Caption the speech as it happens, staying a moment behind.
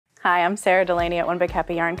Hi, I'm Sara Delaney at One Big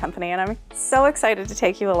Happy Yarn Company, and I'm so excited to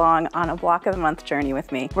take you along on a Block of the Month journey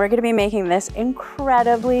with me. We're gonna be making this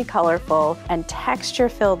incredibly colorful and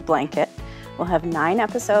texture-filled blanket. We'll have 9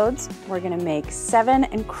 episodes. We're gonna make 7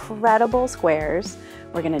 incredible squares.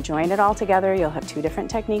 We're gonna join it all together. You'll have 2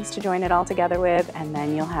 different techniques to join it all together with, and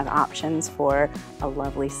then you'll have options for a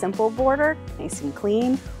lovely simple border, nice and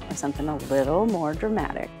clean, or something a little more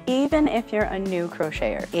dramatic. Even if you're a new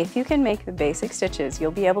crocheter, if you can make the basic stitches,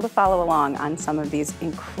 you'll be able to follow along on some of these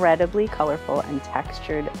incredibly colorful and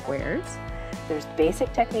textured squares. There's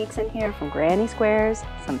basic techniques in here from granny squares,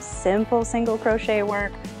 some simple single crochet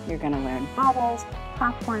work. You're gonna learn bobbles,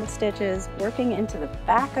 popcorn stitches, working into the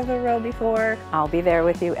back of the row before. I'll be there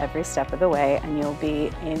with you every step of the way, and you'll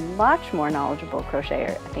be a much more knowledgeable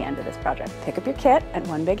crocheter at the end of this project. Pick up your kit at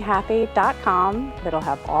onebighappy.com. That'll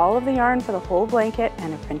have all of the yarn for the whole blanket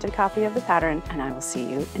and a printed copy of the pattern, and I will see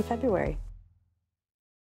you in February.